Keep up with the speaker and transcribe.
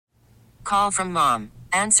Call from mom.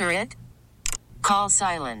 Answer it. Call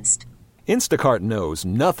silenced. Instacart knows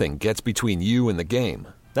nothing gets between you and the game.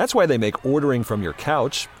 That's why they make ordering from your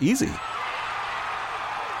couch easy.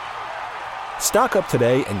 Stock up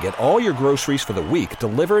today and get all your groceries for the week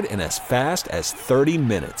delivered in as fast as 30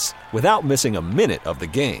 minutes without missing a minute of the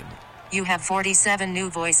game. You have 47 new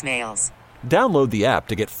voicemails. Download the app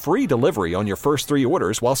to get free delivery on your first 3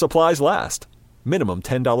 orders while supplies last. Minimum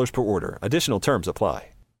 $10 per order. Additional terms apply.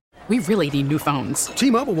 We really need new phones.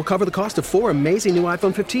 T-Mobile will cover the cost of 4 amazing new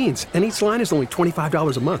iPhone 15s, and each line is only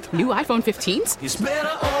 $25 a month. New iPhone 15s? It's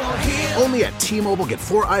better over here. Only at T-Mobile, get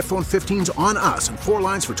 4 iPhone 15s on us and 4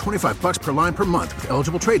 lines for $25 per line per month with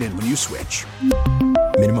eligible trade-in when you switch.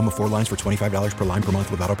 Minimum of 4 lines for $25 per line per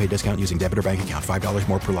month with autopay discount using debit or bank account. $5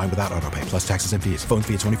 more per line without autopay, plus taxes and fees. Phone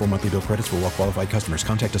fee at 24 monthly bill credits for well-qualified customers.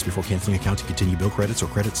 Contact us before canceling account to continue bill credits or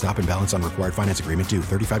credit stop and balance on required finance agreement due.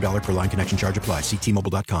 $35 per line connection charge applies. See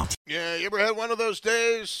T-Mobile.com. Yeah, you ever had one of those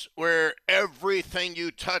days where everything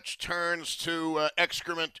you touch turns to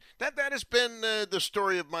excrement? That has been the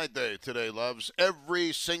story of my day today, loves.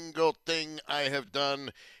 Every single thing I have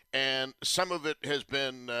done. And some of it has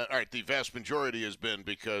been, the vast majority has been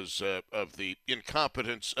because of the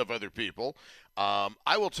incompetence of other people.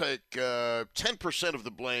 I will take 10% of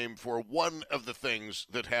the blame for one of the things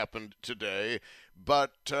that happened today.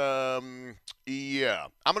 But, I'm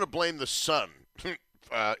going to blame the sun.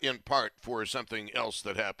 In part for something else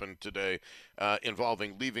that happened today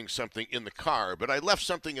involving leaving something in the car. But I left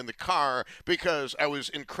something in the car because I was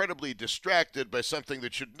incredibly distracted by something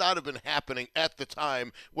that should not have been happening at the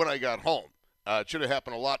time when I got home. It should have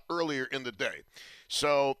happened a lot earlier in the day.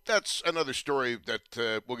 So that's another story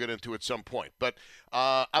that we'll get into at some point. But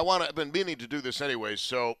I've been meaning to do this anyway,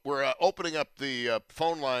 so we're opening up the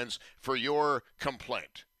phone lines for your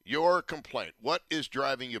complaint. Your complaint. What is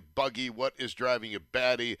driving you buggy? What is driving you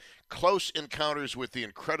batty? Close encounters with the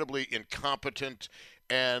incredibly incompetent,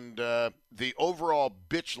 and the overall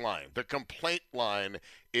bitch line, the complaint line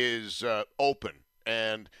is open.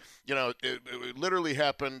 And, it literally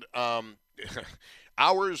happened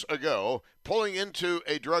hours ago, pulling into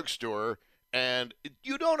a drugstore, and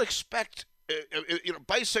you don't expect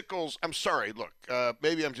bicycles. I'm sorry. Look,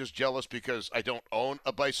 maybe I'm just jealous because I don't own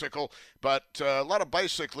a bicycle, but a lot of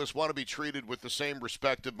bicyclists want to be treated with the same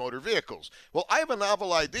respect of motor vehicles. Well, I have a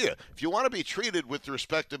novel idea. If you want to be treated with the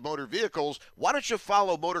respect of motor vehicles, why don't you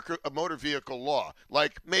follow motor vehicle law?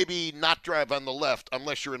 Like maybe not drive on the left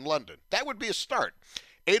unless you're in London. That would be a start.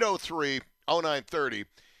 803-0930,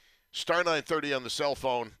 star 930 on the cell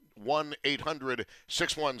phone,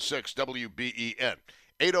 1-800-616-WBEN.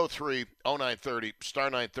 803-0930, star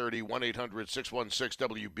 930,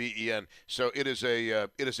 1-800-616-WBEN. So it is a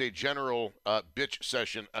general bitch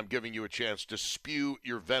session. I'm giving you a chance to spew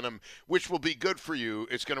your venom, which will be good for you.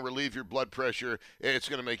 It's going to relieve your blood pressure. It's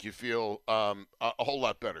going to make you feel a whole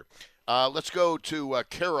lot better. Let's go to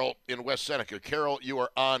Carol in West Seneca. Carol, you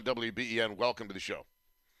are on WBEN. Welcome to the show.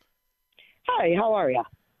 Hi, how are you?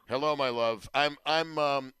 Hello, my love. I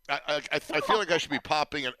feel like I should be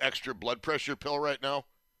popping an extra blood pressure pill right now.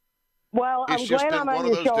 Well, It's I'm just glad been I'm one on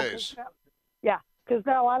of your those show. days. Yeah, because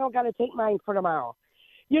now I don't got to take mine for tomorrow.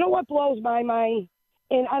 You know what blows my mind,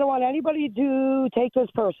 and I don't want anybody to take this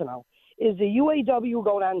personal, is the UAW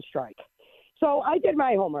going on strike. So I did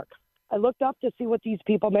my homework. I looked up to see what these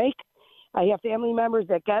people make. I have family members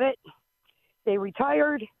that get it. They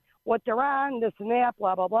retired, what they're on, this and that,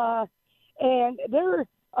 blah, blah, blah. And they're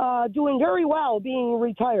doing very well being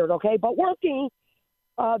retired, okay? But working,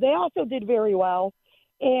 they also did very well.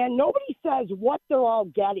 And nobody says what they're all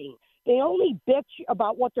getting. They only bitch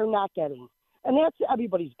about what they're not getting. And that's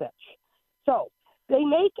everybody's bitch. So they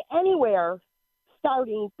make anywhere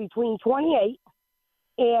starting between 28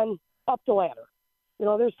 and up the ladder.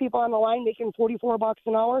 There's people on the line making $44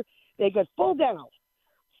 an hour. They get full dental,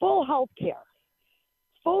 full health care,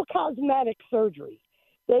 full cosmetic surgery.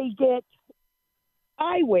 They get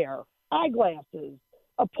eyewear, eyeglasses,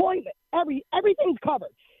 appointment, everything's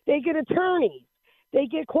covered. They get attorneys. They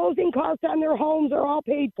get closing costs on their homes are all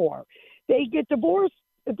paid for. They get divorced.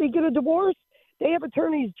 If they get a divorce, they have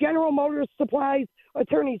attorneys, General Motors supplies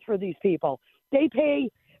attorneys for these people. They pay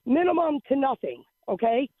minimum to nothing,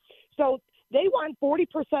 okay? So they want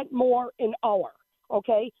 40% more an hour,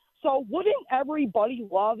 okay? So wouldn't everybody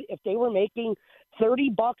love if they were making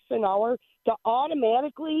 $30 an hour to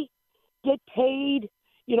automatically get paid,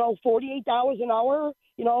 $48 an hour,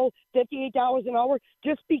 $58 an hour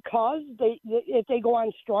just because if they go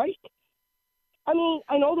on strike? I mean,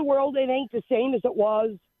 I know the world, it ain't the same as it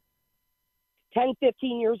was 10,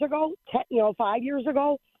 15 years ago, 5 years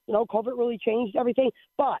ago. COVID really changed everything.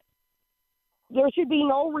 But there should be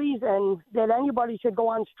no reason that anybody should go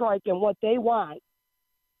on strike, and what they want,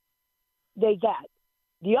 they get.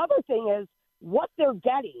 The other thing is what they're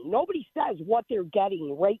getting. Nobody says what they're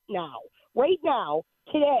getting right now. Right now,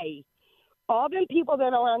 today, all them people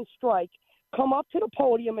that are on strike come up to the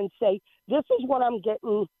podium and say, this is what I'm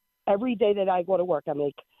getting every day that I go to work. I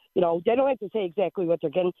make, they don't have to say exactly what they're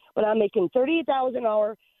getting, but I'm making $38 an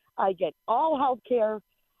hour. I get all health care,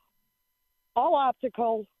 all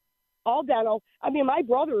optical, all dental. I mean, my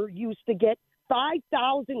brother used to get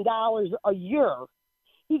 $5,000 a year.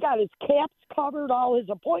 He got his caps covered, all his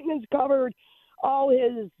appointments covered, all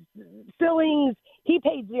his fillings. He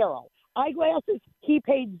paid zero. Eyeglasses, he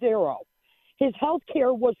paid zero. His health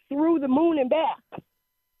care was through the moon and back.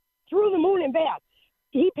 Through the moon and back.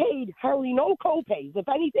 He paid hardly no copays. If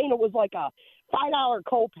anything, it was like a $5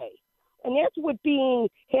 copay. And that's with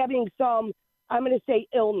having some, I'm going to say,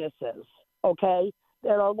 illnesses, okay,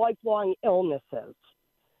 that are lifelong illnesses.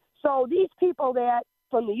 So these people that,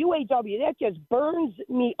 from the UAW, that just burns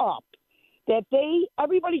me up, that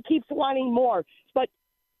everybody keeps wanting more. But,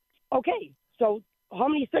 okay, so how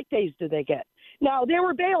many sick days do they get? Now, they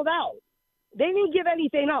were bailed out. They didn't give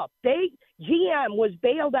anything up. GM was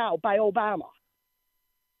bailed out by Obama.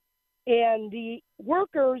 And the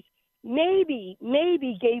workers maybe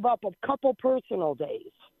gave up a couple personal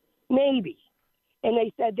days. Maybe. And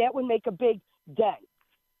they said that would make a big dent.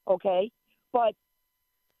 Okay? But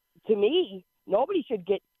to me, nobody should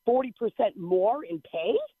get 40% more in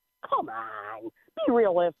pay? Come on. Be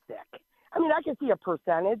realistic. I mean, I can see a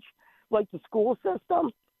percentage, like the school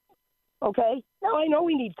system. Okay? Now, I know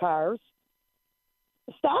we need cars.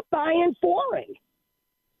 Stop buying foreign.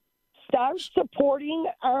 Start supporting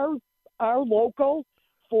our local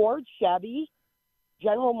Ford, Chevy,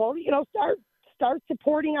 General Motors. Start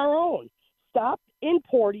supporting our own. Stop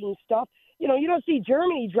importing stuff. You don't see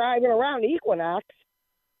Germany driving around Equinox.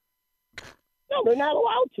 No, they're not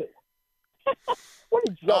allowed to. What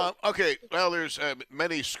a joke. Okay, well, there's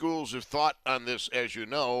many schools of thought on this, as you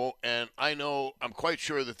know, and I'm quite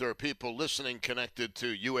sure that there are people listening connected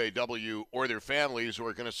to UAW or their families who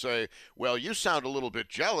are going to say, well, you sound a little bit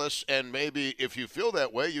jealous, and maybe if you feel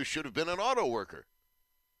that way, you should have been an auto worker.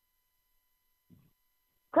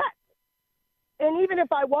 Correct. And even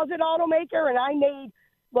if I was an automaker and I made,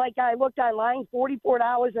 like I looked online,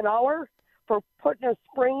 $44 an hour for putting a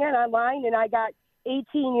spring in online, and I got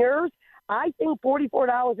 18 years, I think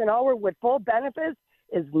 $44 an hour with full benefits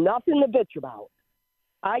is nothing to bitch about.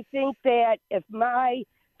 I think that if my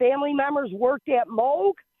family members worked at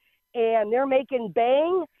Moog and they're making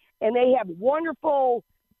bang and they have wonderful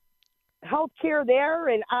health care there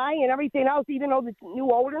and everything else, even though the new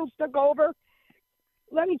owners took over,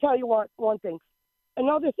 let me tell you one thing.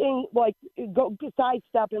 Another thing, like go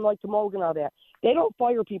sidestepping like the Moog and all that, they don't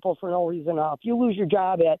fire people for no reason. If you lose your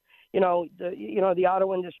job at the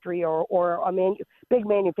auto industry or a big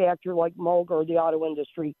manufacturer like Moog or the auto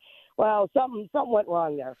industry, well, something went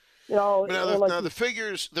wrong there. Now the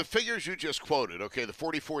figures you just quoted, okay, the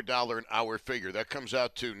 $44 an hour figure, that comes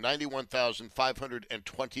out to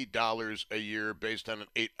 $91,520 a year based on an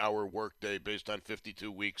 8-hour workday, based on 52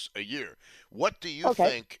 weeks a year. What do you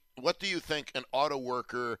think? What do you think an auto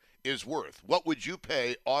worker is worth? What would you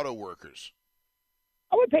pay auto workers?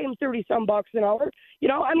 I would pay them $30-some an hour.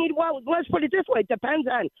 Well, let's put it this way: it depends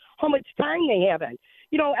on how much time they have in.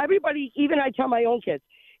 Everybody, even I tell my own kids,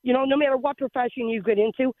 no matter what profession you get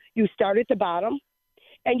into, you start at the bottom,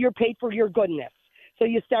 and you're paid for your goodness. So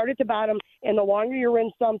you start at the bottom, and the longer you're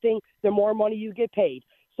in something, the more money you get paid.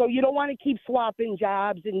 So you don't want to keep swapping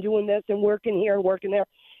jobs and doing this and working here and working there.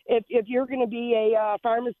 If you're going to be a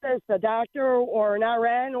pharmacist, a doctor, or an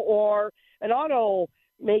RN, or an auto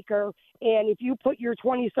maker, and if you put your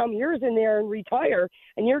 20-some years in there and retire,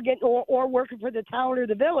 and you're getting or working for the town or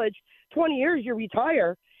the village, 20 years you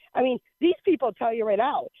retire. I mean, these people tell you right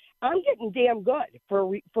out, I'm getting damn good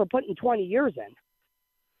for putting 20 years in.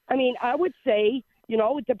 I mean, I would say,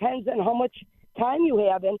 it depends on how much time you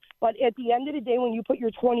have in, but at the end of the day, when you put your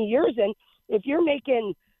 20 years in, if you're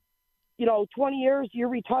making 20 years, you're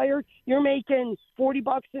retired, you're making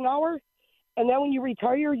 $40 an hour, and then when you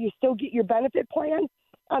retire, you still get your benefit plan.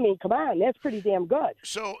 I mean, come on, that's pretty damn good.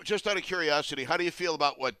 So, just out of curiosity, how do you feel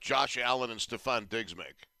about what Josh Allen and Stephon Diggs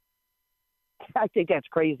make? I think that's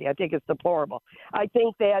crazy. I think it's deplorable. I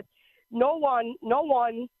think that no one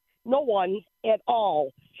at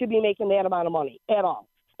all should be making that amount of money at all.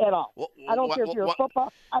 Well, I don't care if you're a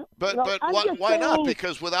football. But why not?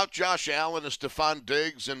 Because without Josh Allen and Stephon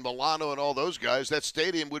Diggs and Milano and all those guys, that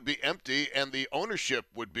stadium would be empty, and the ownership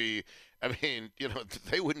would be. I mean,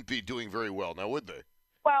 they wouldn't be doing very well now, would they?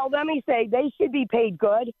 Well, let me say they should be paid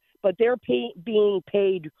good, but they're being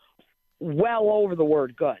paid well over the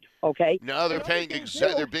word good. Okay. No, they're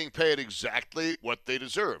being paid exactly what they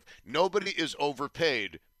deserve. Nobody is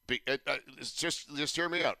overpaid. Just hear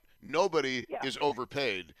me out. Nobody is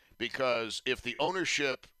overpaid because if the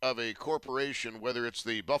ownership of a corporation, whether it's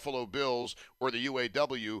the Buffalo Bills or the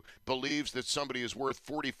UAW, believes that somebody is worth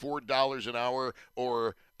 $44 an hour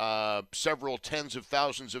or several tens of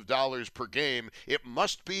thousands of dollars per game, it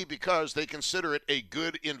must be because they consider it a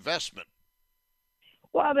good investment.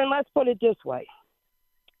 Well, then let's put it this way.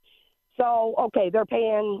 So, okay, they're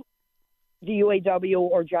paying the UAW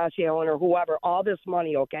or Josh Allen or whoever all this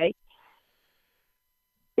money, okay?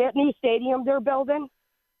 That new stadium they're building,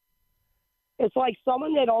 it's like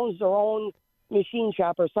someone that owns their own machine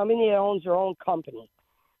shop or somebody that owns their own company.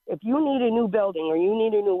 If you need a new building or you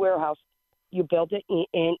need a new warehouse, you build it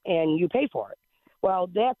and you pay for it. Well,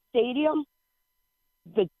 that stadium,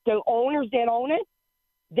 the owners that own it,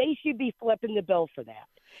 they should be flipping the bill for that.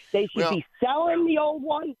 They should be selling the old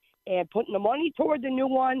one and putting the money toward the new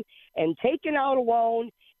one and taking out a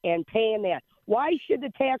loan and paying that. Why should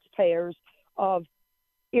the taxpayers of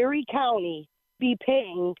Erie County be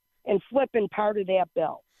paying and flipping part of that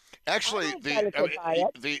bill? Actually,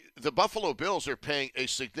 the Buffalo Bills are paying a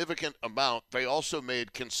significant amount. They also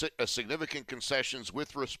made significant concessions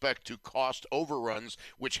with respect to cost overruns,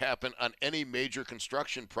 which happen on any major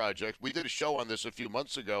construction project. We did a show on this a few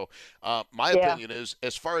months ago. My opinion is,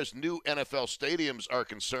 as far as new NFL stadiums are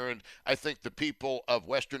concerned, I think the people of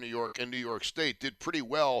Western New York and New York State did pretty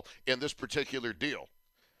well in this particular deal.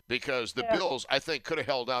 Because the Bills, I think, could have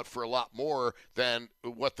held out for a lot more than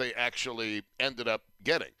what they actually ended up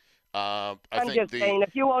getting. I'm just saying,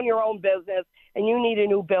 if you own your own business and you need a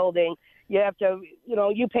new building, you have to,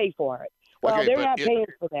 you pay for it. Well, they're not paying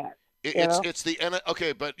for that.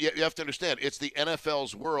 But you have to understand, it's the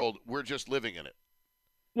NFL's world. We're just living in it.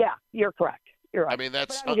 Yeah, you're correct. You're right. I mean, it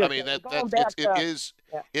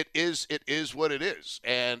is what it is,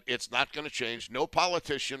 and it's not going to change. No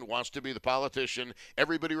politician wants to be the politician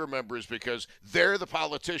everybody remembers because they're the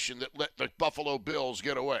politician that let the Buffalo Bills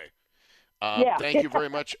get away. Thank you very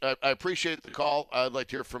much. I appreciate the call. I'd like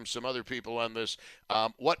to hear from some other people on this.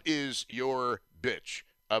 What is your bitch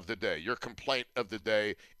of the day, your complaint of the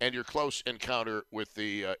day, and your close encounter with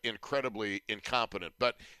the incredibly incompetent?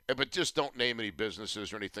 But just don't name any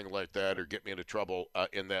businesses or anything like that or get me into trouble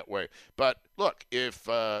in that way. But look, if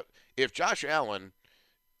Josh Allen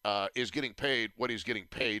is getting paid what he's getting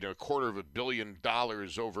paid, $250 million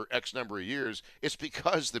over X number of years, it's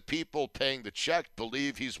because the people paying the check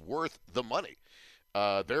believe he's worth the money.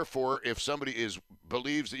 Therefore, if somebody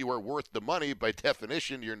believes that you are worth the money, by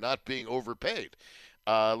definition, you're not being overpaid.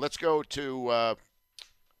 Let's go to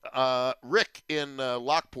Rick in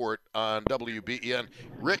Lockport on WBEN.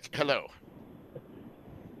 Rick, hello.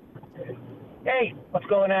 Hey, what's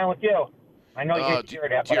going on with you? I know you hear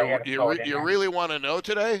that, but you really want to know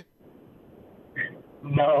today?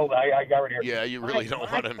 No, I already heard. Yeah, you really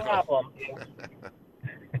don't want to know.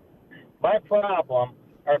 My problem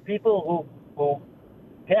are people who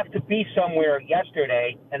have to be somewhere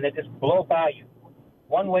yesterday and they just blow by you.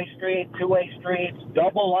 One-way street, two-way streets,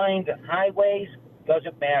 double-lined highways,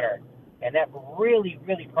 doesn't matter. And that really,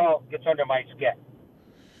 really gets under my skin.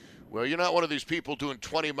 Well, you're not one of these people doing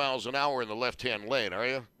 20 miles an hour in the left-hand lane, are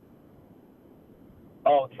you?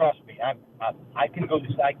 Oh, trust me, I can go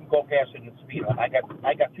faster than the speed limit.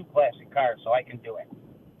 I got two classic cars, so I can do it.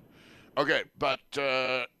 Okay, but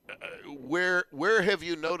where have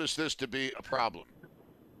you noticed this to be a problem?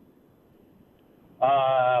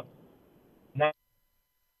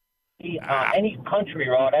 Any country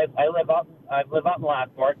road. I live up in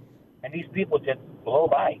Lockport, and these people just blow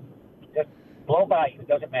by. Just blow by you. It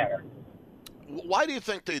doesn't matter. Why do you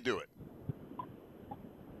think they do it?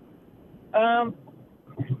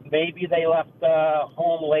 Maybe they left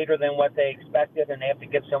home later than what they expected, and they have to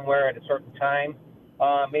get somewhere at a certain time.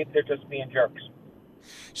 Maybe they're just being jerks.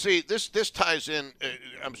 See, this ties in.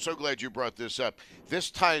 I'm so glad you brought this up.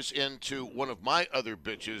 This ties into one of my other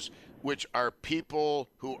bitches, which are people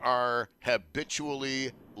who are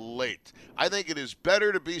habitually late. I think it is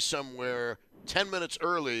better to be somewhere 10 minutes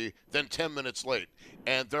early than 10 minutes late.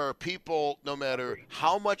 And there are people, no matter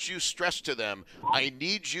how much you stress to them, I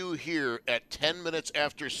need you here at 10 minutes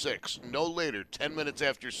after 6, no later, 10 minutes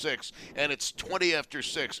after 6, and it's 20 after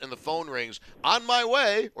 6, and the phone rings, on my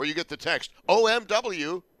way, or you get the text,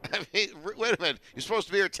 OMW. I mean, wait a minute, you're supposed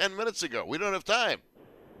to be here 10 minutes ago. We don't have time.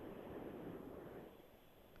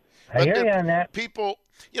 I hear you on that. People,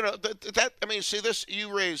 see, this,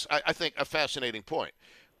 you raise, I think, a fascinating point.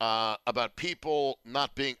 about people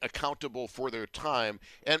not being accountable for their time.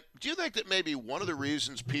 And do you think that maybe one of the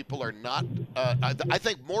reasons people are not, I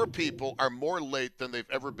think more people are more late than they've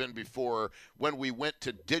ever been before when we went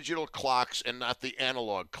to digital clocks and not the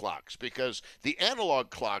analog clocks? Because the analog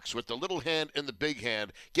clocks with the little hand and the big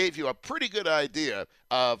hand gave you a pretty good idea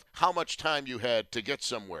of how much time you had to get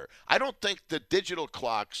somewhere. I don't think the digital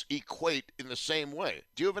clocks equate in the same way.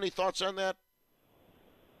 Do you have any thoughts on that?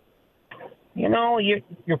 You know,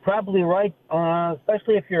 you're probably right,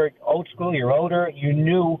 especially if you're old school, you're older. You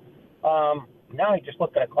knew. Now you just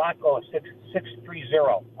look at a clock, oh,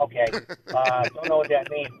 6:30. Okay, don't know what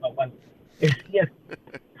that means,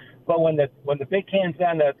 but when the big hand's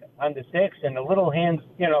on the 6 and the little hand's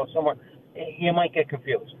somewhere, you might get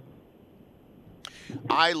confused.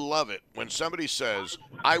 I love it when somebody says,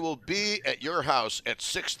 I will be at your house at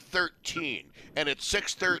 6:13, and at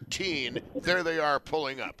 6:13, there they are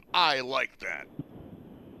pulling up. I like that.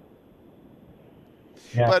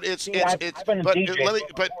 Yeah. But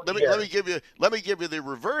let me give you the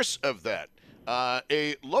reverse of that.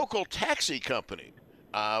 A local taxi company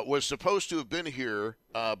was supposed to have been here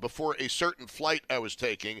before a certain flight I was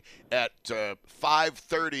taking at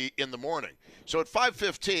 5:30 in the morning. So at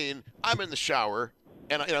 5:15, I'm in the shower.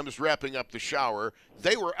 And I'm just wrapping up the shower.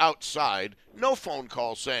 They were outside. No phone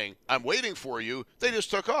call saying, I'm waiting for you. They just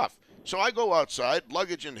took off. So I go outside,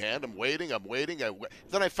 luggage in hand. I'm waiting.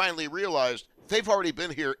 Then I finally realized they've already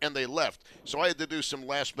been here and they left. So I had to do some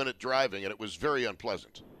last-minute driving, and it was very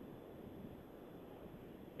unpleasant.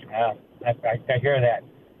 Yeah, I hear that.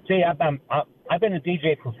 See, I've been a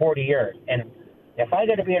DJ for 40 years, and if I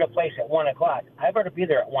got to be at a place at 1 o'clock, I better be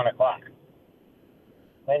there at 1 o'clock.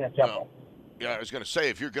 Plain and simple. Well, yeah, I was going to say,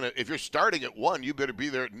 if you're starting at 1, you better be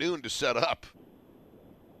there at noon to set up.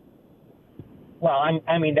 Well,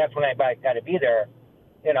 I mean that's when I got to be there.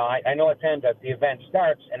 I know what time the event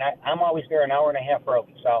starts, and I'm always there an hour and a half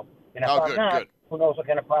early. So, if I'm not, who knows what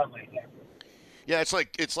kind of problem I have. Yeah,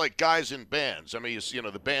 it's like guys in bands. I mean,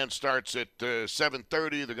 the band starts at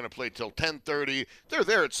 7:30. They're going to play till 10:30. They're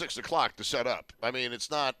there at 6 o'clock to set up. I mean, it's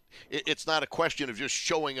not a question of just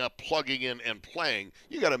showing up, plugging in, and playing.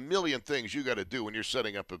 You got a million things you got to do when you're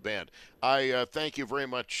setting up a band. I thank you very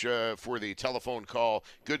much for the telephone call.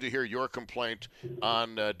 Good to hear your complaint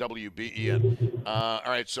on WBEN. All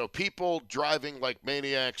right, so people driving like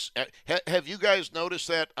maniacs. Have you guys noticed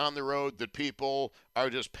that on the road, that people are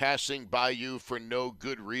just passing by you for no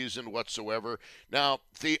good reason whatsoever? Now,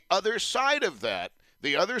 the other side of that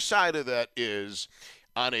is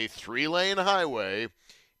on a 3-lane highway.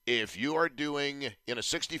 If you are doing in a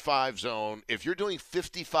 65 zone, if you're doing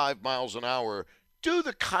 55 miles an hour, do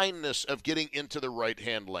the kindness of getting into the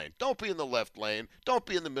right-hand lane. Don't be in the left lane. Don't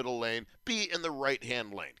be in the middle lane. Be in the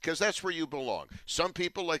right-hand lane, because that's where you belong. Some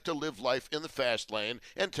people like to live life in the fast lane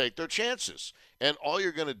and take their chances. And all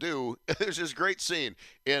you're going to do, there's this great scene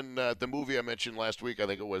in the movie I mentioned last week, I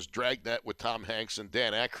think it was Dragnet with Tom Hanks and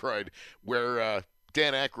Dan Aykroyd, where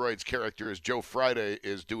Dan Aykroyd's character as Joe Friday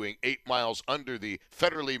is doing 8 miles under the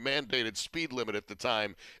federally mandated speed limit at the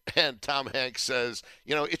time. And Tom Hanks says,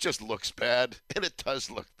 it just looks bad. And it does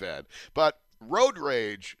look bad. But road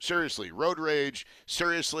rage, seriously,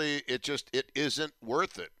 it isn't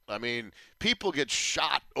worth it. I mean, people get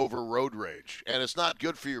shot over road rage, and it's not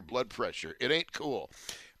good for your blood pressure. It ain't cool.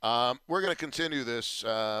 We're going to continue this.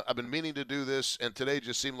 I've been meaning to do this, and today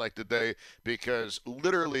just seemed like the day, because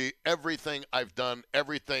literally everything I've done,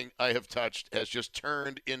 everything I have touched has just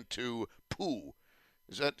turned into poo.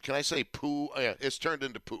 Can I say poo? Oh, yeah, it's turned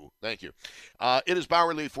into poo. Thank you. It is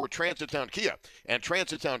Bauerle for Transitown Kia and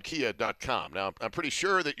transitownkia.com. Now, I'm pretty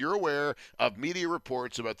sure that you're aware of media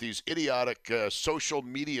reports about these idiotic social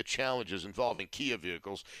media challenges involving Kia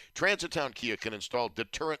vehicles. Transitown Kia can install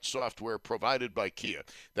deterrent software provided by Kia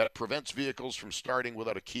that prevents vehicles from starting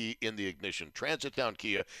without a key in the ignition. Transitown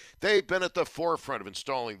Kia, they've been at the forefront of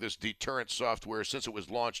installing this deterrent software since it was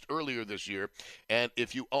launched earlier this year. And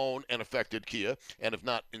if you own an affected Kia and have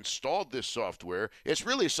not installed this software, it's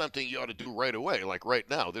really something you ought to do right away, like right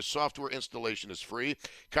now. This software installation is free,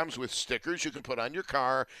 comes with stickers you can put on your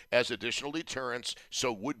car as additional deterrents,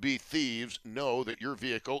 so would-be thieves know that your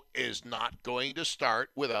vehicle is not going to start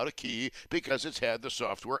without a key because it's had the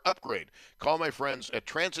software upgrade. Call my friends at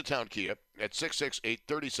Transitown Kia at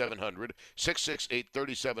 668-3700,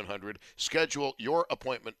 668-3700. Schedule your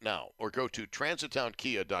appointment now or go to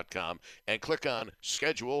transitownkia.com and click on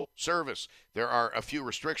Schedule Service. There are a few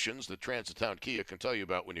restrictions that Transitown Kia can tell you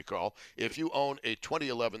about when you call. If you own a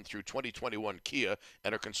 2011 through 2021 Kia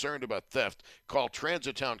and are concerned about theft, call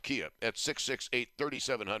Transitown Kia at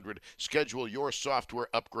 668-3700. Schedule your software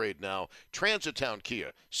upgrade now. Transitown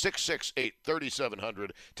Kia,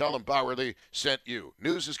 668-3700. Tell them Bauerle sent you.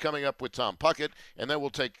 News is coming up with Tom Puckett, and then we'll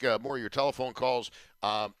take more of your telephone calls.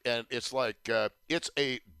 And it's like, it's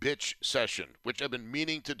a bitch session, which I've been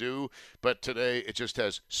meaning to do, but today it just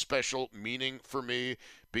has special meaning for me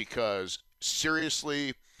because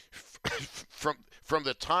seriously, from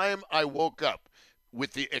the time I woke up,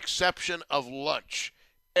 with the exception of lunch,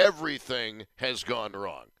 everything has gone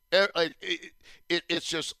wrong. It's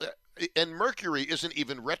just, and Mercury isn't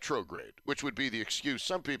even retrograde, which would be the excuse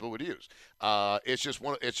some people would use. It's just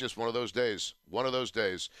one of those days. One of those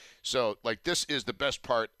days. So, like, this is the best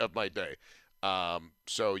part of my day.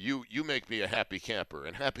 So you make me a happy camper,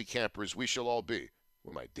 and happy campers we shall all be.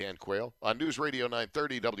 With my Dan Quayle on News Radio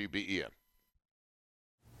 930 WBEN.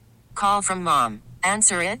 Call from mom.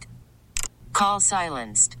 Answer it. Call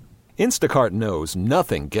silenced. Instacart knows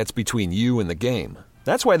nothing gets between you and the game.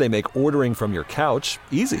 That's why they make ordering from your couch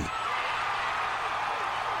easy.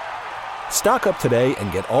 Stock up today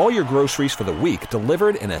and get all your groceries for the week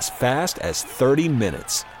delivered in as fast as 30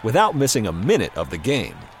 minutes without missing a minute of the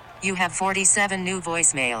game. You have 47 new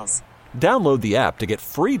voicemails. Download the app to get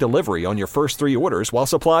free delivery on your first 3 orders while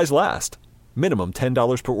supplies last. Minimum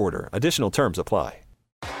 $10 per order. Additional terms apply.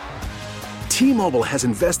 T-Mobile has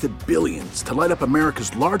invested billions to light up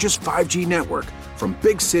America's largest 5G network, from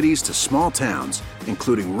big cities to small towns,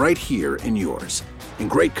 including right here in yours. And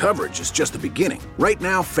great coverage is just the beginning. Right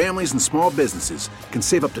now, families and small businesses can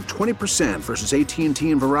save up to 20% versus AT&T and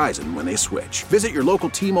Verizon when they switch. Visit your local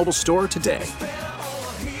T-Mobile store today.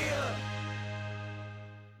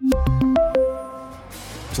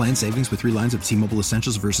 Plan savings with 3 lines of T-Mobile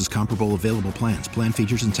Essentials versus comparable available plans. Plan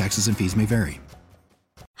features and taxes and fees may vary.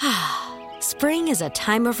 Spring is a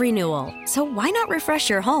time of renewal, so why not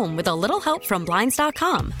refresh your home with a little help from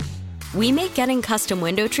Blinds.com? We make getting custom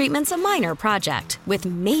window treatments a minor project with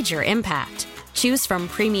major impact. Choose from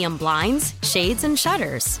premium blinds, shades, and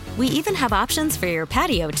shutters. We even have options for your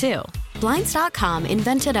patio, too. Blinds.com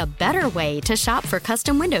invented a better way to shop for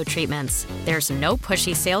custom window treatments. There's no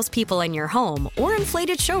pushy salespeople in your home or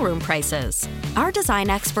inflated showroom prices. Our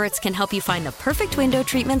design experts can help you find the perfect window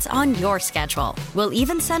treatments on your schedule. We'll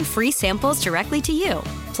even send free samples directly to you.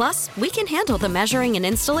 Plus, we can handle the measuring and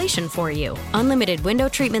installation for you. Unlimited window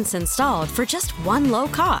treatments installed for just one low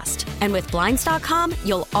cost. And with Blinds.com,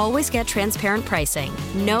 you'll always get transparent pricing.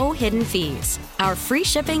 No hidden fees. Our free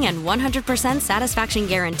shipping and 100% satisfaction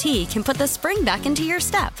guarantee can put the spring back into your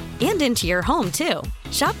step and into your home, too.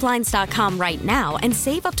 Shop Blinds.com right now and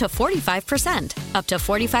save up to 45%. Up to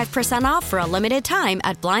 45% off for a limited time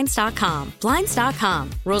at Blinds.com. Blinds.com.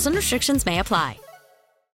 Rules and restrictions may apply.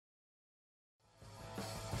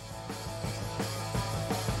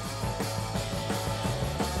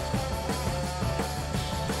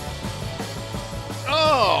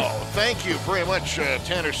 Oh, thank you very much,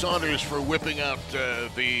 Tanner Saunders, for whipping out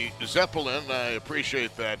the Zeppelin. I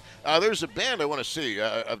appreciate that. There's a band I want to see.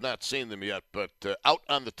 I've not seen them yet, but Out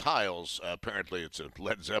on the Tiles, apparently it's a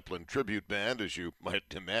Led Zeppelin tribute band, as you might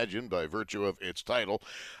imagine, by virtue of its title.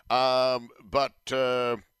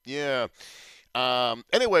 Yeah.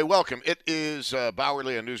 Anyway, welcome. It is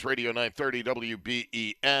Bauerle on News Radio 930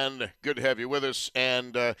 WBEN. Good to have you with us.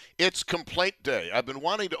 And it's Complaint Day. I've been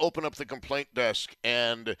wanting to open up the complaint desk,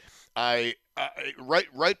 and I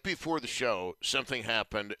right before the show, something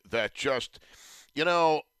happened that just,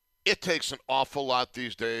 it takes an awful lot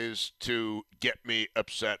these days to get me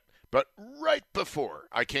upset. But right before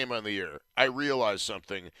I came on the air, I realized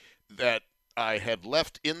something that I had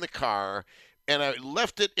left in the car. And I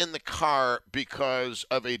left it in the car because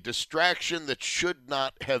of a distraction that should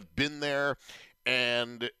not have been there.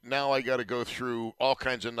 And now I got to go through all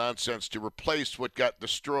kinds of nonsense to replace what got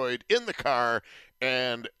destroyed in the car.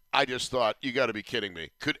 And I just thought, you got to be kidding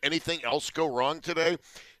me. Could anything else go wrong today?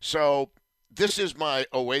 So this is my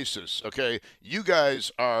oasis, okay? You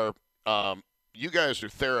guys are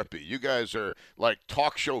therapy. You guys are like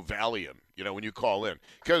talk show Valium, when you call in.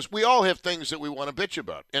 Because we all have things that we want to bitch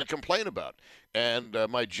about and complain about. And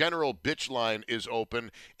my general bitch line is open,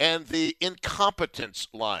 and the incompetence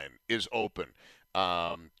line is open.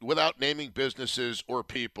 Without naming businesses or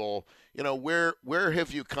people, where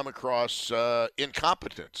have you come across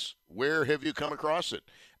incompetence? Where have you come across it?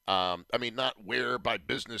 I mean, not where by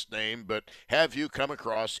business name, but have you come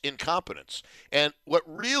across incompetence? And what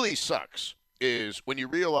really sucks is when you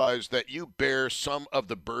realize that you bear some of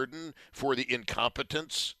the burden for the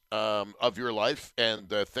incompetence of your life and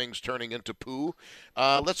things turning into poo.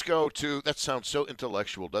 Let's go to, that sounds so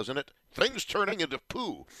intellectual, doesn't it? Things turning into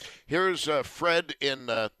poo. Here's Fred in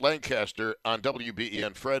Lancaster on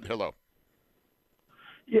WBEN. Fred, hello.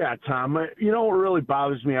 Yeah, Tom. You know what really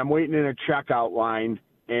bothers me? I'm waiting in a checkout line,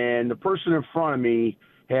 and the person in front of me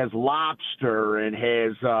has lobster and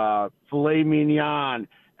has filet mignon,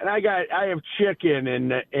 and I have chicken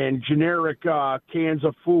and generic cans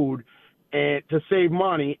of food, and to save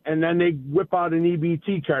money, and then they whip out an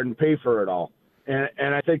EBT card and pay for it all. And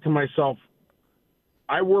I think to myself,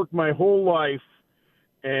 I worked my whole life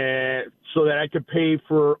so that I could pay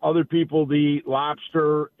for other people to eat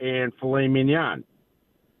lobster and filet mignon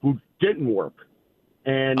who didn't work.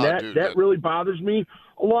 And that really bothers me,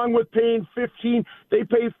 along with paying people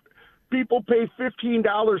pay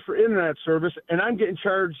 $15 for internet service, and I'm getting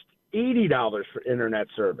charged $80 for internet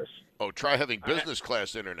service. Oh, try having business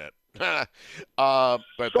class internet. But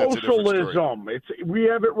socialism. We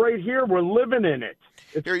have it right here. We're living in it.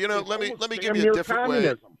 Here, let me give you a different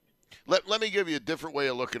way. Let me give you a different way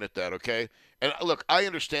of looking at that, okay? And look, I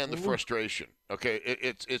understand the frustration. Okay,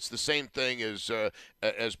 it's the same thing as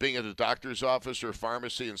being at a doctor's office or a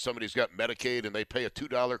pharmacy, and somebody's got Medicaid and they pay a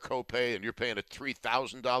 $2 copay, and you're paying a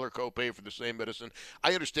 $3,000 copay for the same medicine.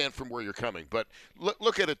 I understand from where you're coming, but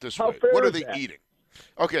look at it this way: what are they eating?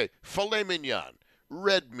 Okay, filet mignon,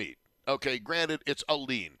 red meat. Okay, granted, it's a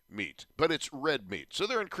lean meat, but it's red meat. So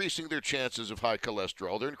they're increasing their chances of high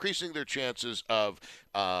cholesterol. They're increasing their chances of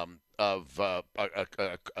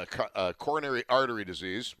coronary artery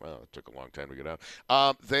disease. Well, it took a long time to get out.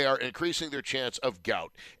 They are increasing their chance of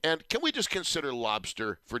gout. And can we just consider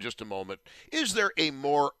lobster for just a moment? Is there a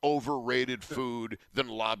more overrated food than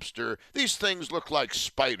lobster? These things look like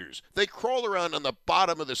spiders. They crawl around on the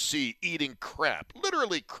bottom of the sea eating crap,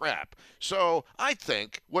 literally crap. So I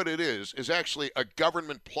think what it is actually a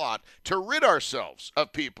government plot to rid ourselves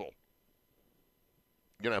of people.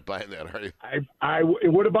 You're not buying that, are you?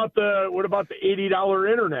 What about the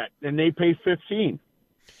 $80 internet and they pay $15?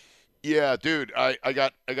 Yeah, dude, I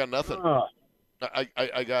got nothing.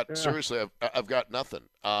 I got seriously, I've got nothing.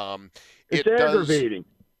 It's aggravating.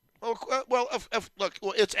 Well, look,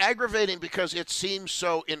 it's aggravating because it seems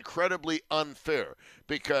so incredibly unfair.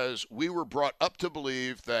 Because we were brought up to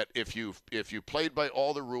believe that if you played by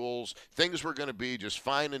all the rules, things were going to be just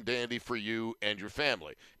fine and dandy for you and your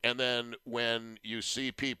family. And then when you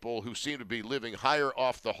see people who seem to be living higher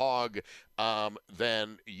off the hog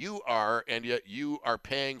than you are, and yet you are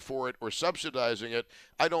paying for it or subsidizing it,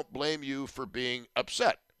 I don't blame you for being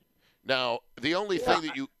upset. Now, the only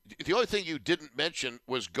thing you didn't mention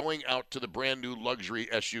was going out to the brand new luxury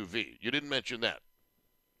SUV. You didn't mention that.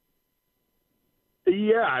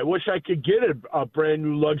 Yeah, I wish I could get a brand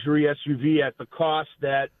new luxury SUV at the cost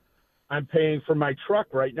that I'm paying for my truck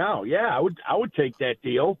right now. Yeah, I would take that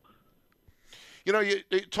deal. You know, you're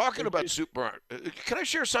talking about supermarkets. Can I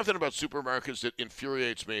share something about supermarkets that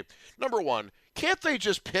infuriates me? Number one, can't they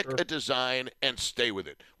just pick a design and stay with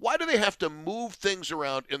it? Why do they have to move things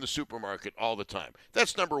around in the supermarket all the time?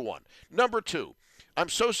 That's number one. Number two, I'm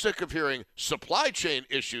so sick of hearing supply chain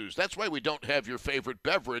issues. That's why we don't have your favorite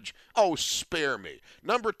beverage. Oh, spare me.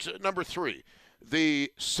 Number three,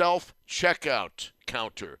 the self-checkout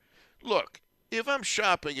counter. Look, if I'm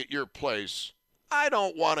shopping at your place, I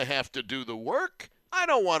don't want to have to do the work. I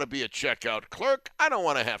don't want to be a checkout clerk. I don't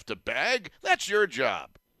want to have to bag. That's your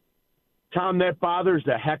job. Tom, that bothers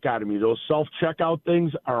the heck out of me. Those self-checkout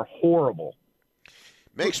things are horrible.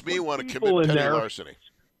 Makes me want to commit petty larceny.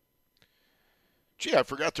 Gee, I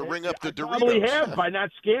forgot to ring up the Doritos. Probably have by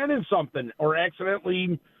not scanning something or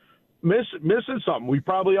accidentally missing something. We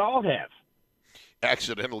probably all have.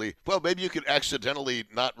 Accidentally. Well, maybe you could accidentally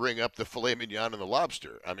not ring up the filet mignon and the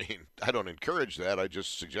lobster. I mean, I don't encourage that. I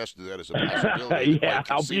just suggested that as a possibility. Yeah,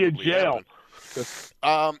 I'll be in jail.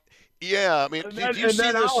 Yeah, I mean, and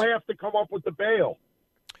then I'll have to come up with the bail.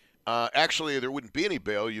 Actually, there wouldn't be any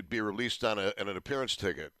bail. You'd be released on an appearance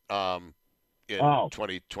ticket in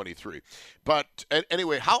 2023. But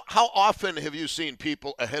anyway, how often have you seen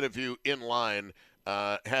people ahead of you in line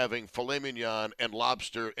having filet mignon and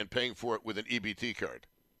lobster and paying for it with an EBT card?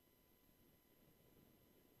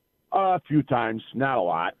 A few times, not a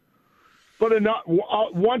lot. But enough.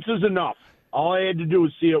 Once is enough. All I had to do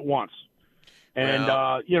was see it once. And,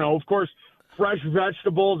 of course, fresh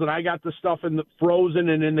vegetables, and I got the stuff in the frozen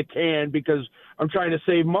and in the can because I'm trying to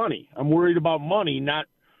save money. I'm worried about money, not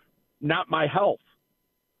my health.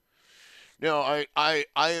 No, I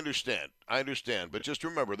understand. I understand. But just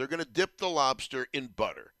remember, they're going to dip the lobster in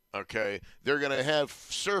butter, okay? They're going to have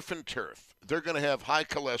surf and turf. They're going to have high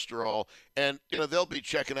cholesterol, and, they'll be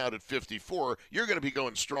checking out at 54. You're going to be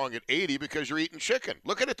going strong at 80 because you're eating chicken.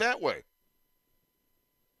 Look at it that way.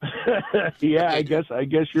 Yeah, I guess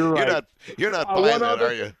you're right. You're not buying that,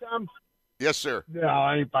 are you? Tom? Yes, sir. No,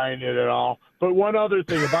 I ain't buying it at all. But one other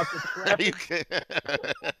thing about the traffic.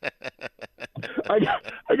 I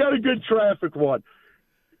got a good traffic one.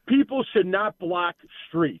 People should not block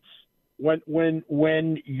streets.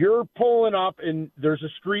 When you're pulling up and there's a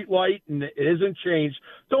street light and it isn't changed,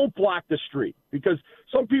 don't block the street, because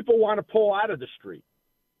some people want to pull out of the street.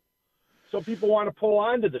 Some people want to pull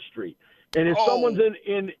onto the street. And if someone's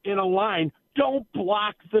in a line, don't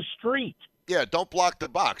block the street. Yeah, don't block the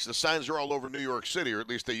box. The signs are all over New York City, or at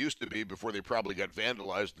least they used to be before they probably got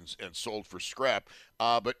vandalized and sold for scrap.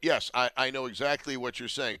 But yes, I know exactly what you're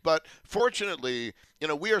saying. But fortunately,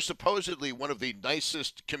 we are supposedly one of the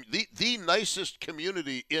nicest, the nicest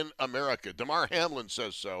community in America. Damar Hamlin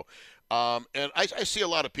says so. And I see a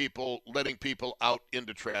lot of people letting people out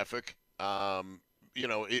into traffic.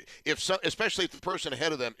 Especially if the person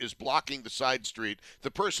ahead of them is blocking the side street, the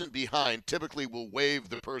person behind typically will wave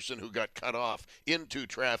the person who got cut off into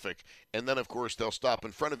traffic, and then, of course, they'll stop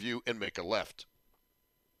in front of you and make a left,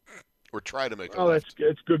 or try to make a left.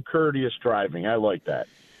 It's good courteous driving. I like that.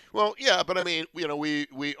 Well, yeah, but I mean,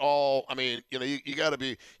 we all, I mean, I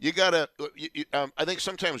think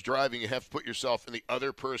sometimes driving, you have to put yourself in the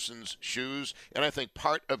other person's shoes. And I think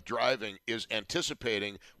part of driving is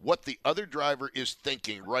anticipating what the other driver is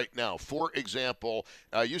thinking right now. For example,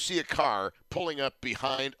 you see a car pulling up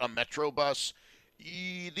behind a Metro bus.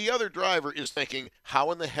 The other driver is thinking,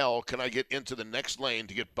 how in the hell can I get into the next lane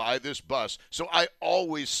to get by this bus? So I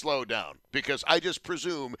always slow down, because I just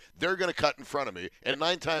presume they're going to cut in front of me, and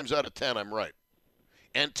 9 times out of 10, I'm right.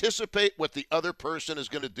 Anticipate what the other person is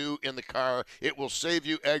going to do in the car. It will save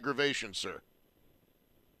you aggravation, sir.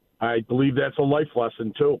 I believe that's a life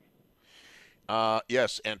lesson, too.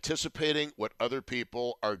 Yes, anticipating what other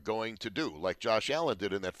people are going to do, like Josh Allen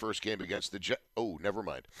did in that first game against the Jets. Oh, never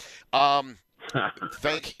mind. I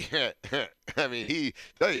mean, he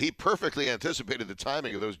perfectly anticipated the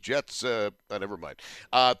timing of those Jets. Never mind.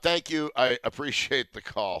 Thank you. I appreciate the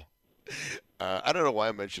call. I don't know why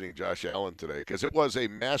I'm mentioning Josh Allen today, because it was a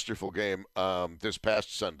masterful game this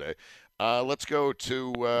past Sunday. Let's go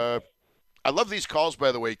to I love these calls,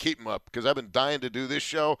 by the way. Keep them up, because I've been dying to do this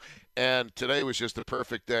show, and today was just the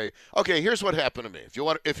perfect day. Okay, here's what happened to me.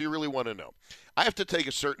 If you really want to know, I have to take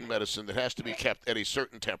a certain medicine that has to be kept at a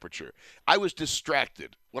certain temperature. I was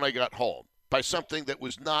distracted when I got home by something that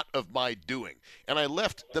was not of my doing, and I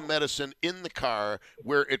left the medicine in the car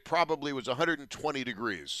where it probably was 120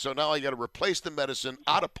 degrees. So now I got to replace the medicine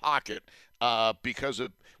out of pocket because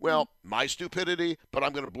of, my stupidity, but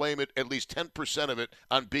I'm going to blame it, at least 10% of it,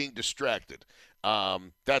 on being distracted.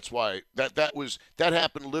 That's why that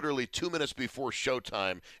happened literally 2 minutes before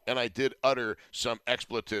showtime, and I did utter some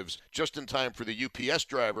expletives just in time for the UPS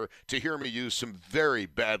driver to hear me use some very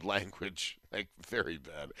bad language, like very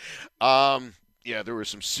bad. There were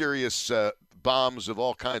some serious bombs of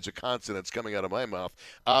all kinds of consonants coming out of my mouth.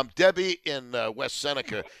 Debbie in West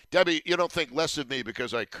Seneca. Debbie, you don't think less of me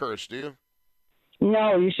because I curse, do you?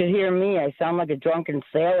 No, you should hear me. I sound like a drunken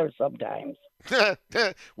sailor sometimes.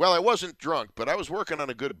 Well, I wasn't drunk, but I was working on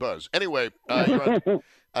a good buzz. Anyway, I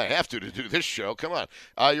have to do this show. Come on,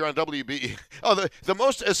 you're on WBE. Oh, the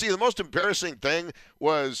most embarrassing thing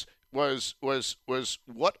was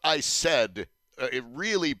what I said.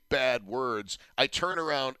 Really bad words. I turn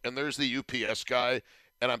around and there's the UPS guy,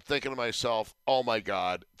 and I'm thinking to myself, "Oh my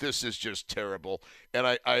God, this is just terrible." And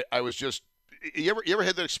I was just. You ever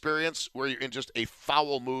had that experience where you're in just a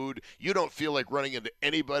foul mood? You don't feel like running into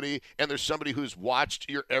anybody, and there's somebody who's watched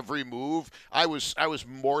your every move. I was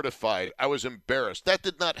mortified. I was embarrassed. That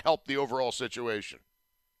did not help the overall situation.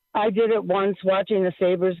 I did it once watching the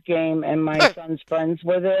Sabres game, and my son's friends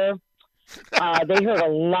were there. They heard a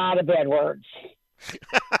lot of bad words.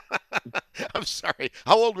 I'm sorry.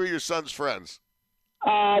 How old were your son's friends?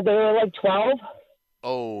 They were like 12.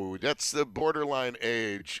 Oh, that's the borderline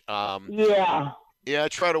age. Yeah. Yeah, I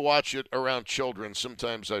try to watch it around children.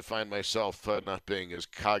 Sometimes I find myself not being as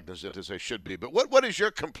cognizant as I should be. But what is your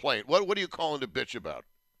complaint? What are you calling to bitch about?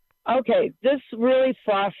 Okay, this really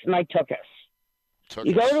frosts my tuchus.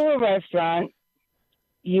 You go to a restaurant,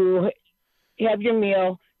 you have your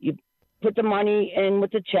meal, you put the money in with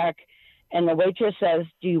the check, and the waitress says,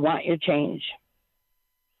 "Do you want your change?"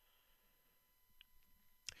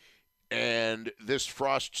 And this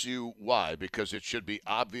frosts you. Why? Because it should be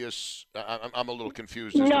obvious. I'm a little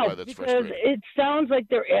confused as to No, why that's because frustrating. it sounds like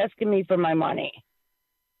they're asking me for my money.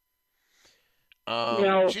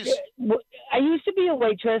 She's... I used to be a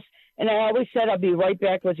waitress, and I always said I'll be right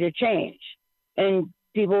back with your change. And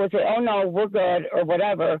people would say, "Oh no, we're good," or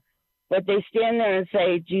whatever. But they stand there and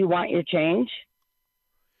say, "Do you want your change?"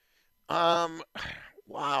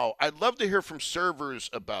 Wow. I'd love to hear from servers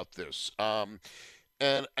about this.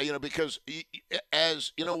 And, because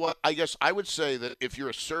as, you know what, I guess I would say that if you're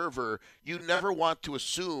a server, you never want to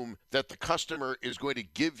assume that the customer is going to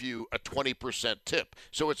give you a 20% tip.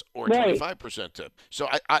 So it's, or 25% tip. So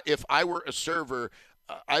if I were a server,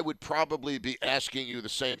 I would probably be asking you the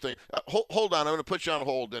same thing. Hold on. I'm going to put you on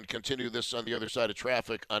hold and continue this on the other side of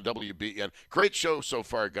traffic on WBN. Great show so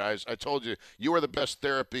far, guys. I told you, you are the best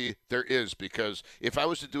therapy there is, because if I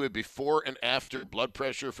was to do a before and after blood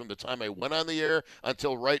pressure from the time I went on the air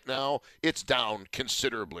until right now, it's down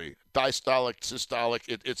considerably. Diastolic, systolic,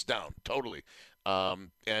 it's down totally. And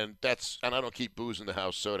I don't keep booze in the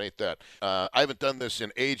house, so it ain't that. I haven't done this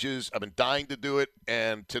in ages. I've been dying to do it,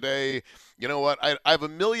 and today, you know what? I have a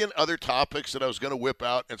million other topics that I was going to whip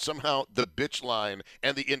out, and somehow the bitch line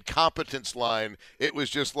and the incompetence line, it was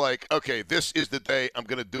just like, okay, this is the day I'm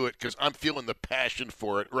going to do it because I'm feeling the passion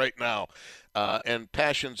for it right now. And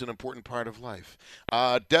passion's an important part of life.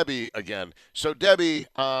 Debbie again. So Debbie,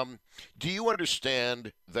 do you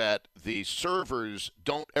understand that the servers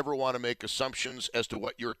don't ever want to make assumptions as to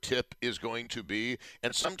what your tip is going to be?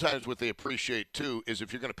 And sometimes what they appreciate too is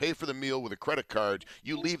if you're going to pay for the meal with a credit card,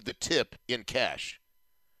 you leave the tip in cash.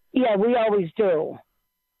 Yeah, we always do.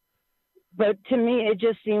 But to me, it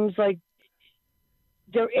just seems like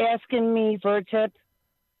they're asking me for a tip,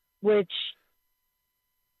 which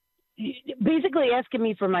basically asking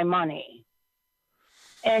me for my money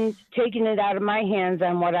and taking it out of my hands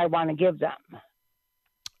on what I want to give them.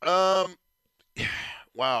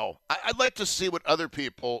 Wow. I'd like to see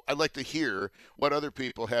I'd like to hear what other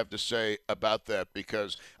people have to say about that,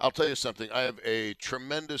 because I'll tell you something. I have a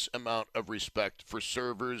tremendous amount of respect for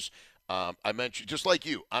servers. I mentioned, just like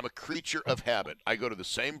you, I'm a creature of habit. I go to the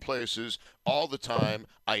same places all the time.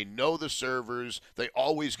 I know the servers. They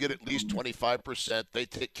always get at least 25%. They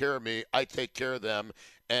take care of me. I take care of them.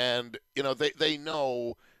 And, they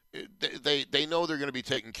know they know they're going to be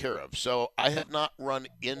taken care of. So I have not run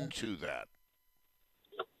into that.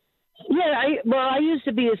 Yeah, I used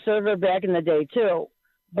to be a server back in the day too,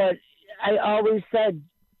 but I always said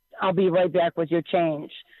I'll be right back with your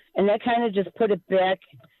change, and that kind of just put it back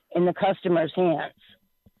in the customer's hands.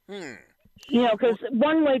 Because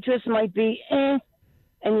one waitress might be and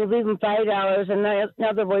you leave them $5, and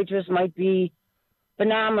another waitress might be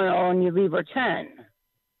phenomenal, and you leave her $10.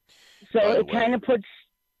 So it kind of puts.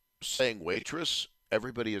 Saying waitress,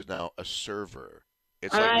 everybody is now a server.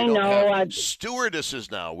 It's like we don't have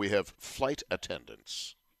stewardesses now. We have flight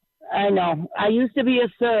attendants. I know. I used to be a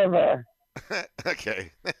server.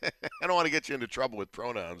 Okay. I don't want to get you into trouble with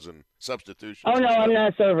pronouns and substitutions. Oh, no, I'm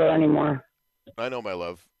not a server anymore. I know, my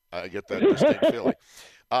love. I get that distinct feeling.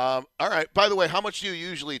 All right. By the way, how much do you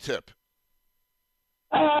usually tip?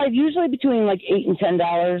 Usually between like $8 and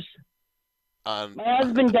 $10. My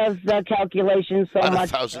husband does the calculations so on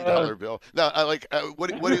much. On a $1,000 bill. Now,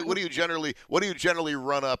 what do you generally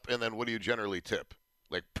run up, and then what do you generally tip,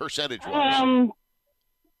 like percentage-wise?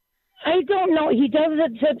 I don't know. He does the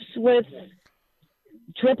tips with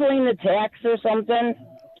tripling the tax or something.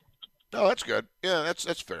 Oh, that's good. Yeah,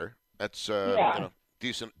 that's fair. That's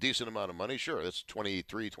decent amount of money. Sure, that's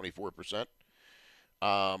 23-24%.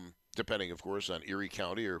 Depending, of course, on Erie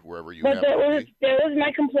County or wherever you happen to be. That was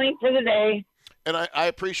my complaint for the day. And I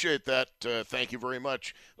appreciate that. Thank you very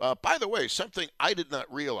much. By the way, something I did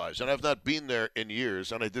not realize, and I've not been there in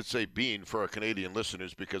years, and I did say been for our Canadian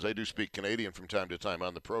listeners because I do speak Canadian from time to time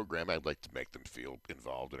on the program. I'd like to make them feel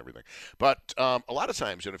involved and everything. But a lot of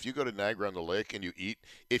times, if you go to Niagara-on-the-Lake and you eat,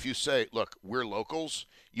 if you say, look, we're locals,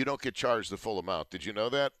 you don't get charged the full amount. Did you know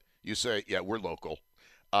that? You say, yeah, we're local.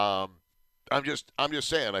 I'm just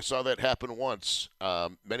saying. I saw that happen once,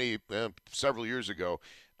 several years ago.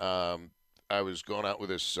 I was going out with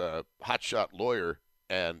this hotshot lawyer,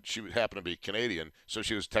 and she happened to be Canadian, so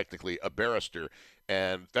she was technically a barrister.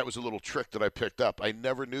 And that was a little trick that I picked up. I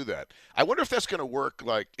never knew that. I wonder if that's going to work,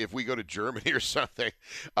 like if we go to Germany or something.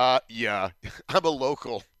 Yeah, I'm a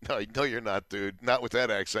local. No, you're not, dude. Not with that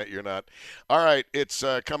accent, you're not. All right, it's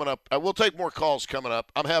coming up. We'll take more calls coming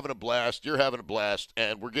up. I'm having a blast. You're having a blast.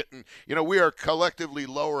 And we're getting, we are collectively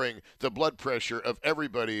lowering the blood pressure of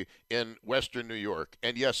everybody in Western New York.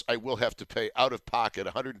 And yes, I will have to pay out of pocket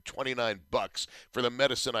 $129 for the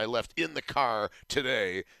medicine I left in the car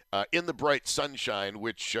today in the bright sunshine,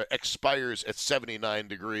 which expires at 79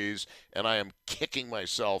 degrees. And I am kicking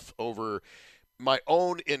myself over my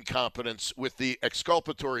own incompetence with the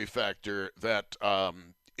exculpatory factor that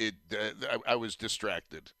I was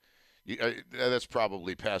distracted. That's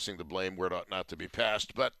probably passing the blame where it ought not to be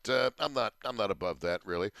passed, but I'm not above that,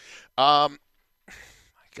 really. I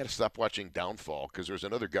got to stop watching Downfall because there's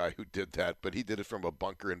another guy who did that, but he did it from a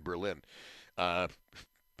bunker in Berlin. All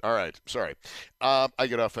right, sorry. I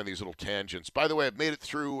get off on these little tangents. By the way, I've made it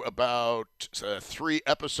through about 3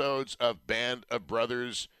 episodes of Band of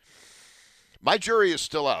Brothers. My jury is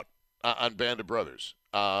still out on Band of Brothers.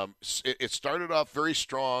 It started off very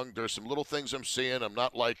strong. There's some little things I'm seeing I'm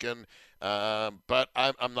not liking, but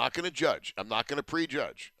I'm not going to judge. I'm not going to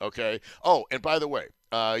prejudge, okay? Oh, and by the way,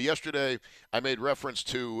 yesterday I made reference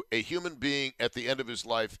to a human being at the end of his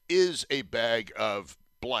life is a bag of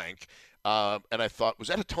blank. And I thought, was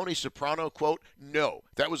that a Tony Soprano quote? No,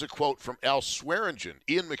 that was a quote from Al Swearingen.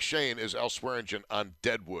 Ian McShane is Al Swearingen on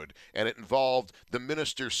Deadwood, and it involved the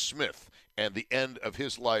minister Smith and the end of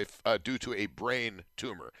his life due to a brain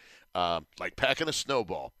tumor, like packing a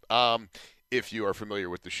snowball. If you are familiar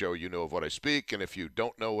with the show, you know of what I speak, and if you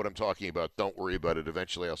don't know what I'm talking about, don't worry about it.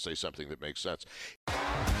 Eventually, I'll say something that makes sense.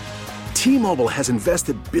 T-Mobile has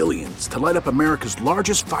invested billions to light up America's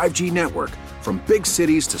largest 5G network, from big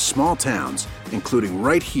cities to small towns, including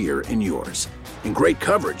right here in yours. And great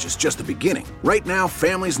coverage is just the beginning. Right now,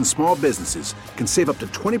 families and small businesses can save up to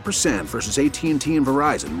 20% versus AT&T and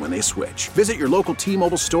Verizon when they switch. Visit your local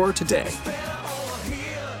T-Mobile store today.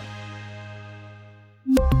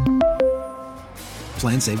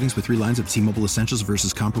 Plan savings with 3 lines of T-Mobile Essentials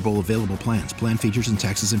versus comparable available plans. Plan features and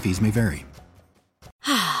taxes and fees may vary.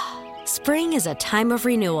 Spring is a time of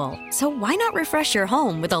renewal, so why not refresh your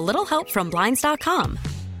home with a little help from Blinds.com?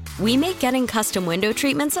 We make getting custom window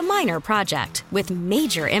treatments a minor project with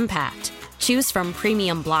major impact. Choose from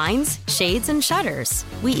premium blinds, shades, and shutters.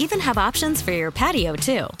 We even have options for your patio,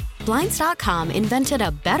 too. Blinds.com invented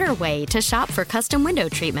a better way to shop for custom window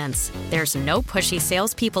treatments. There's no pushy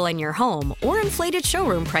salespeople in your home or inflated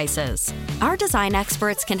showroom prices. Our design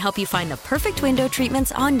experts can help you find the perfect window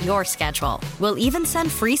treatments on your schedule. We'll even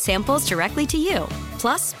send free samples directly to you.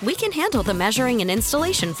 Plus, we can handle the measuring and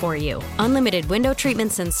installation for you. Unlimited window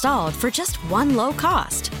treatments installed for just one low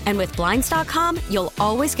cost. And with Blinds.com, you'll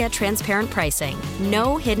always get transparent pricing.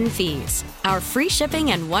 No hidden fees. Our free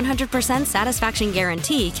shipping and 100% satisfaction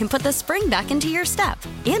guarantee can put the spring back into your step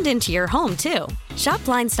and into your home, too. Shop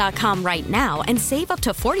Blinds.com right now and save up to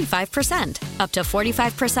 45%. Up to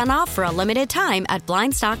 45% off for a limited time at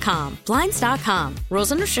Blinds.com. Blinds.com.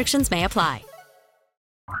 Rules and restrictions may apply.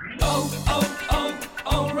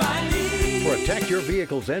 O'Reilly. Protect your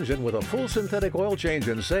vehicle's engine with a full synthetic oil change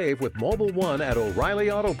and save with Mobile One at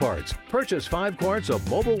O'Reilly Auto Parts. Purchase 5 quarts of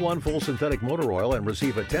Mobile One full synthetic motor oil and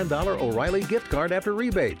receive a $10 O'Reilly gift card after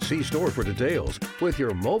rebate. See store for details. With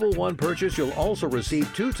your Mobile One purchase, you'll also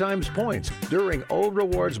receive 2 times points during O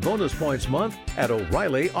Rewards Bonus Points Month at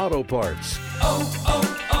O'Reilly Auto Parts.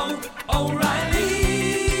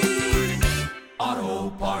 O'Reilly Auto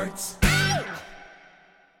Parts.